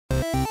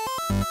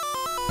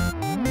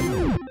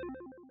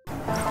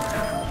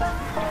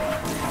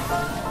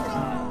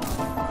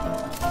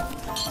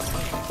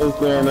Who's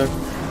down there?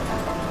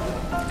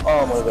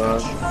 Oh my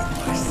god.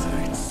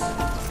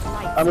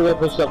 I'm gonna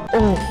push up.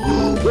 Oh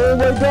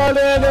my god,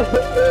 Anna!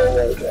 Oh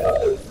my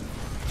god.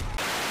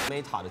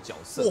 Meta 的角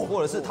色，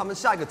或者是他们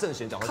下一个正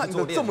选角色去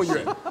做练习。这么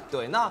远，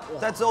对，那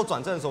在之后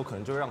转正的时候，可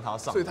能就会让他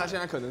上。所以他现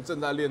在可能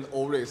正在练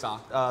欧瑞莎。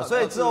所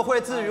以之后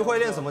至于会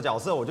练什么角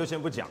色，我就先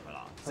不讲了啦。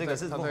这个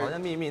是好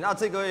像秘密。那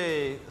这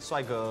位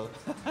帅哥，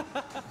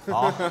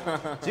好，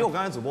其实我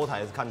刚才主播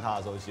台看他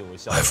的时候，其实我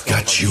笑。I've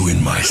got you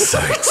in my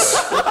sights。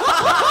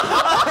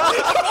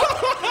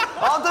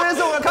好，这边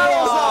是我的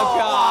keRLos。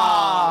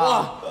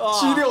哇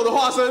，76的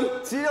化身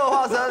，76的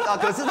化身啊！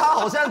可是他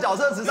好像角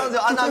色池上只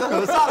有安娜跟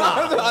和尚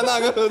啊，安娜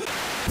跟和尚。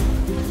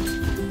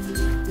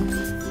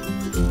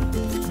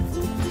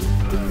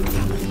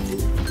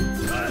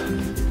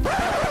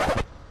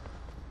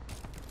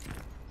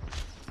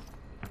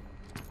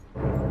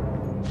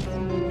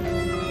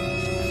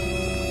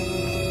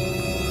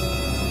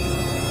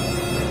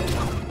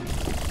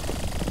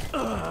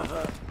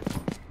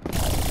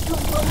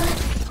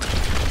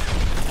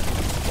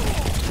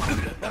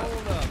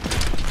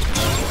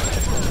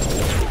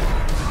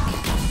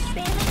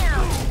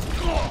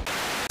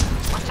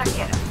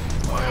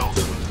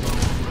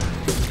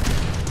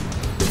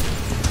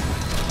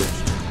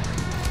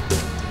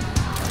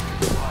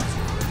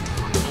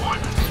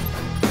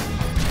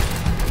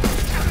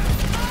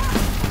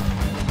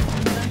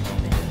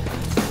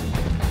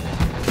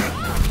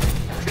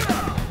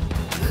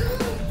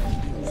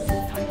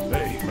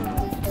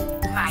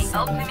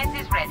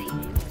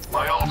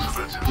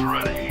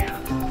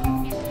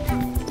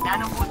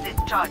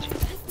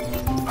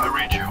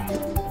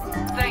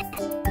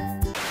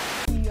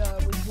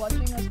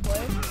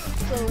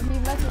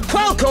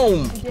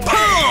Welcome,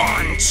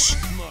 punch!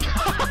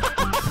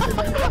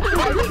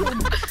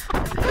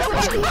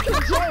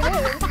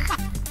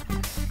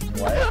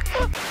 What?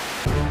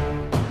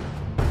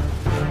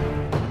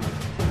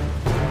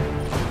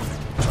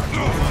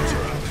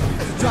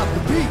 Drop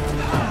the beat.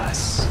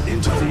 Pass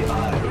into the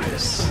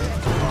iris.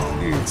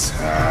 It's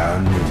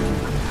happening.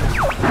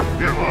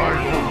 If I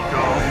go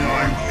down,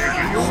 I'm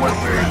taking you with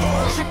me.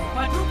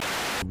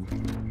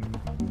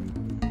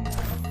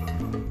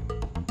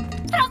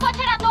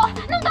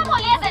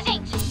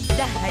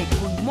 ده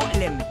هيكون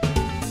مؤلم.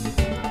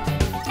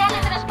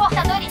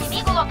 Teletransportador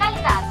inimigo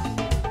localizado.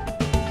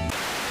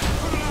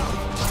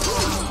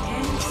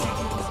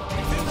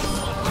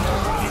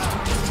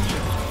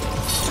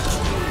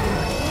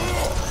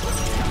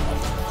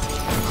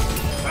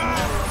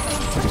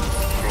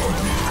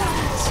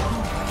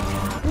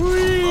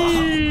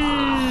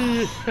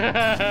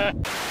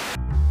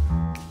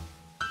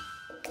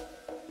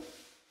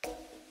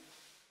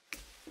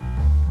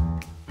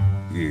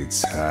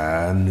 It's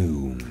high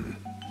noon.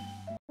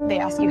 They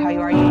ask you how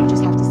you are, you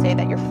just have to say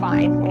that you're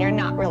fine when you're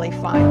not really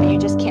fine, but you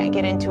just can't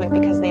get into it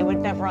because they would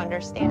never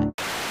understand.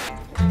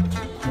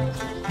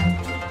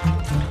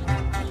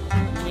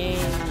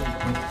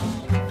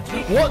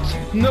 What?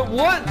 No,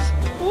 what?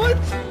 What?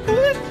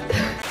 What?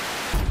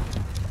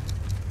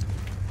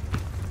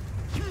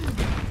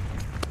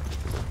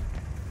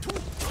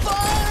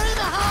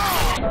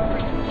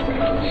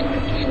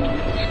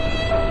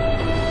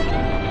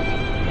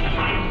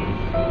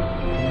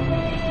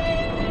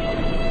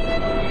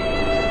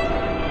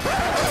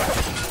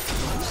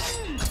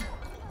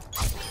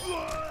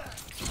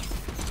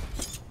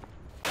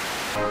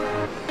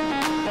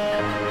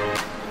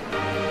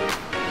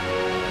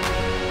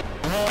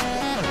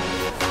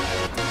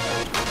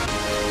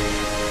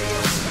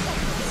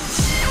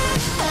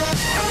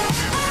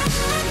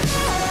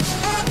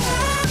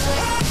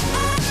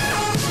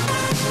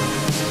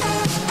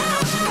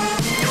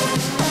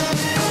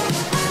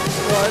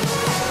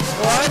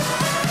 One,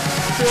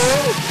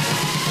 two,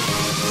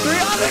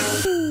 three, Onyx!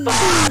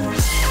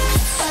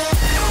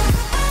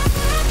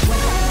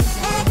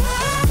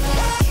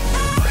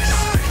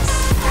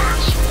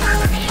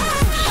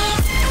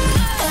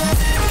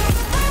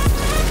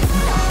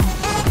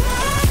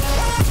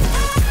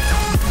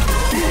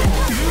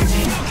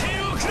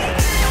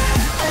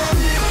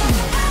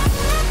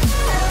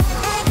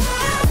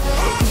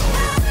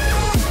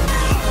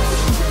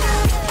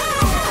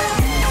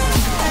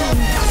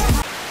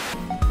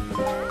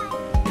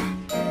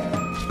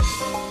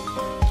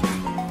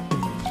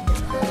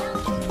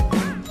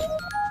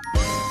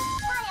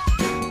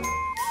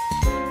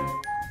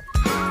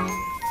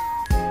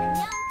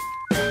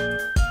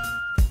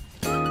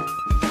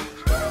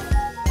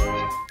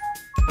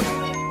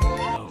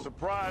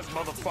 Surprise,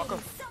 motherfucker!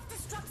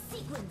 Self-destruct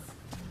sequence.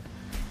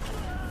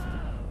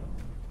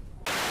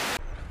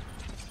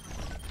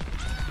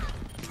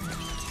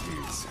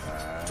 It's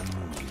high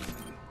noon.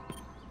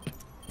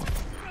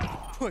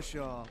 Push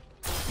off.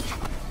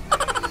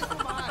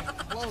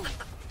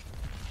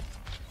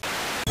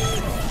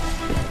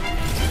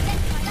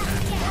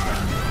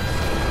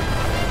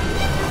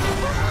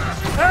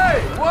 Hey,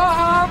 what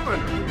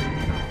happened?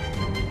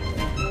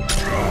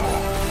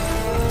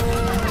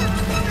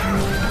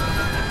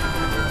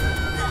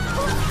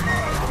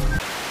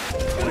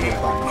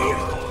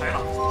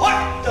 What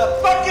the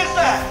fuck is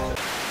that?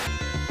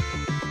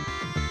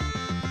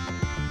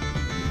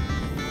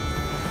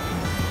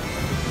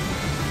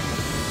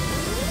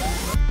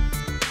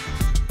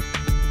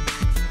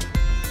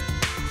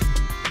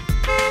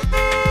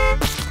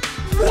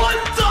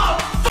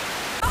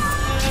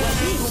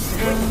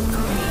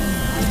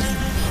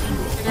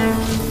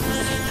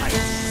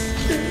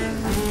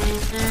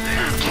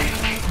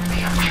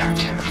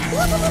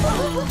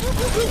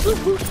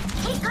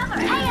 Take cover,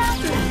 Aya!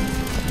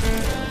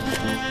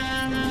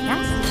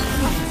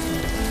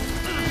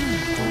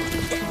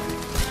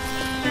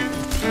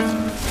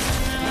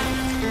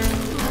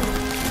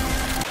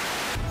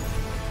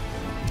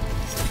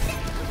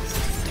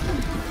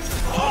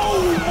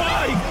 Oh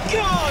my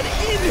god!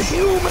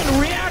 Inhuman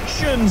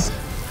reactions!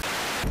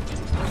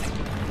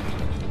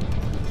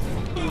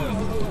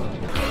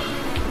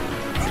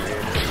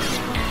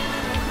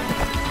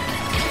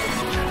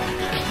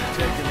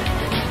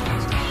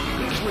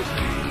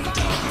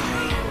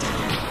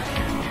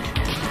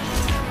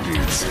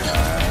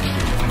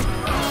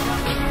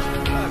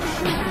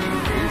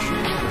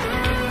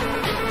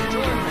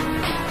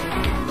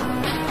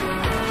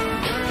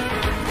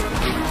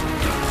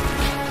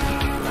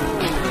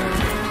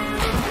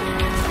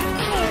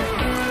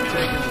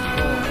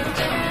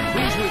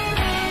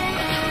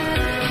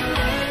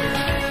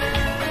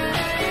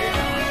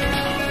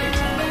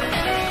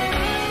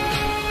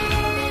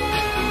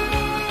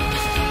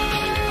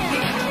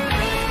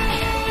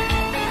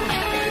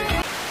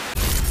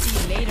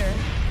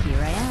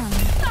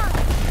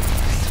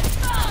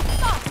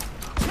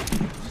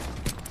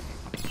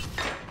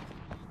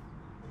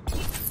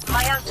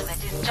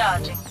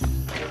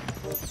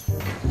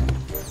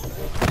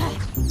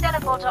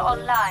 Teleporter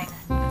online.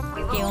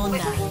 We will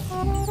move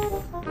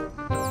quickly.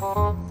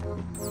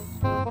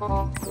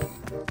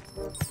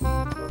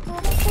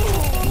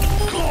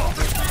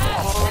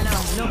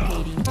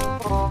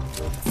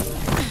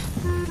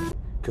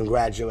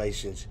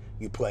 Congratulations,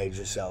 you played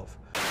yourself.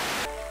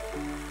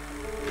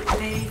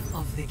 Play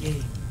of the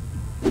game.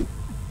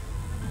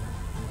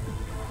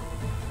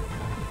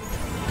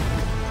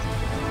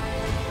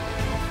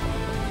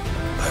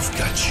 I've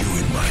got you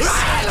in my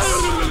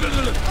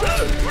sights.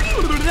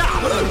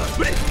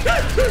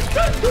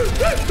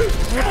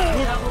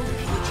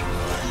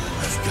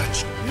 I've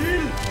got you.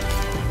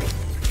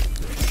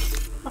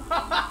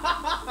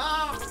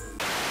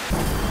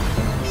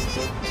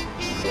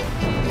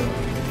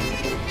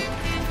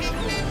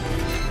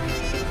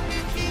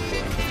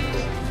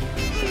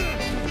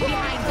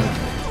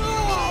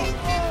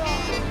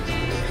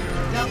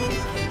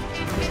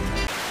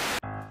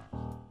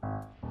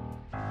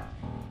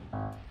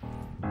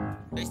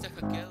 Ahí está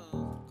hackeado.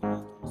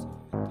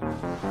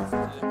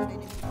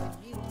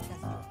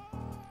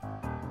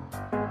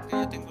 Que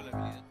ya tengo la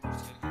habilidad por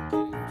si alguien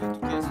quiere. ¿Tú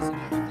quieres hacer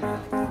la habilidad?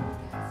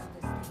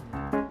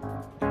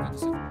 Cuando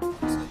se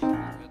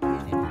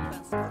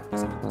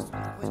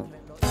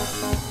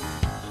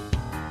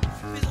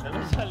Ya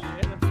no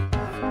salieron.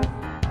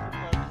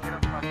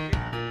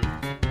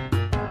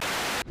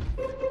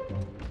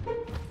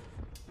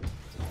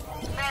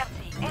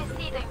 Mercy, he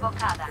sido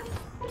invocada.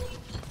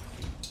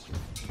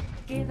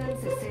 Quedan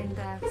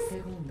 60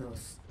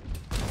 segundos.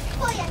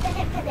 Voy a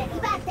tener que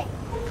derribarte.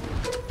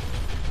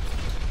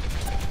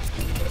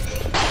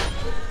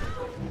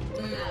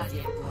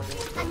 Nadie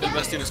puede. El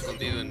bastión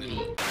escondido en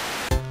el...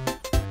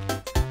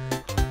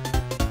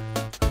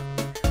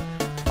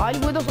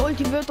 Ihatewidows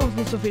Ulti wird uns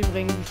nicht so viel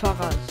bringen wie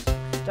Fahrrad.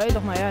 Sei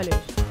doch mal ehrlich.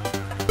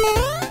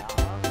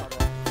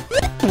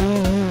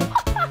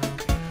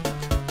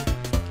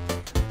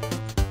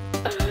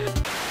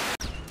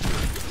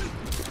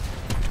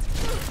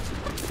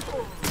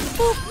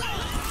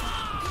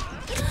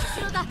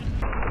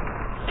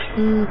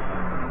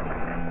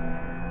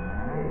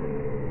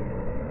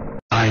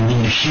 I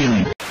need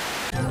healing.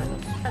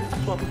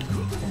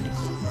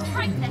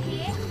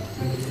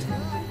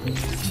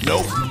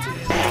 Nope.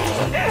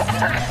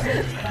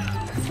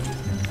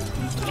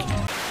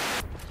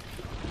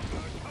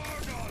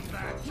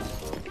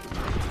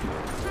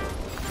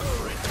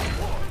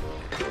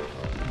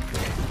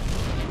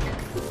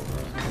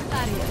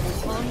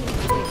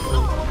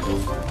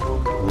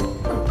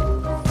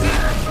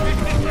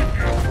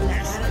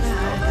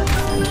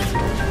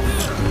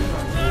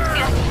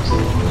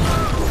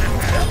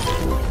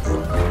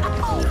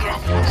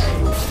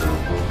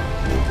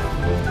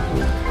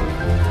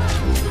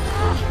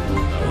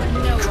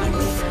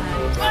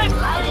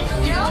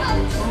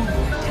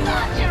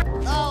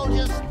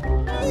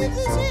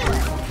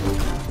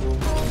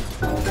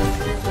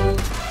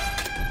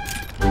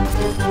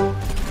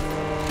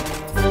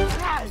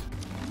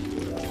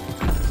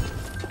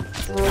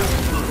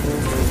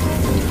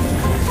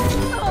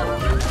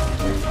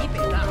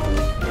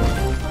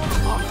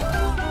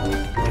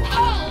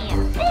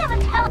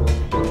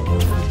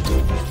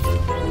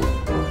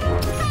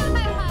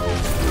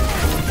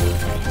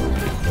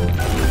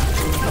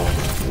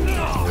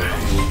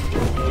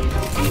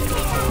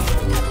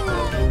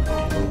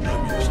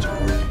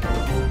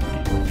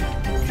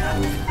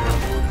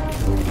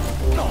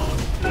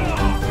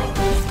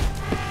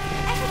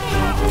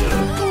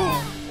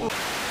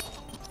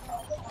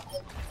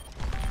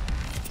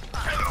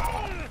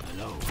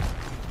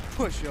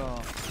 Push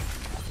y'all.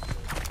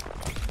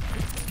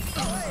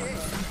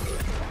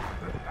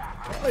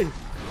 Ay,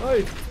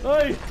 ay,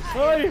 ay,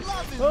 ay,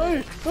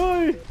 ay,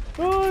 ay.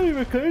 ¡Ay,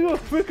 me caigo!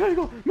 ¡Me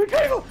caigo! ¡Me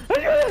caigo!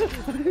 ¡Ayuda!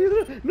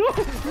 ¡Ayuda! ¡No!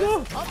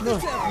 ¡No!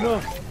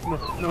 ¡No!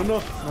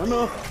 ¡No!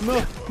 ¡No!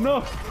 ¡No!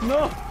 ¡No!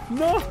 ¡No!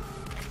 ¡No!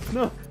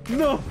 ¡No!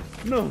 ¡No!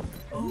 ¡No! ¡No!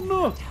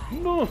 ¡No!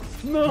 ¡No!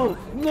 ¡No!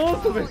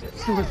 ¡No! ¡Sube!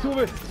 ¡Sube!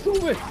 ¡Sube!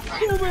 ¡Sube!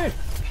 ¡Sube!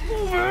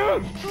 ¡Sube!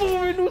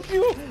 ¡Sube,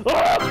 Lucio!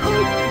 ¡Ah!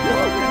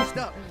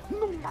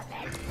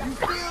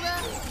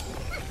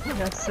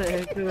 Ya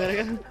sé, qué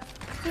verga.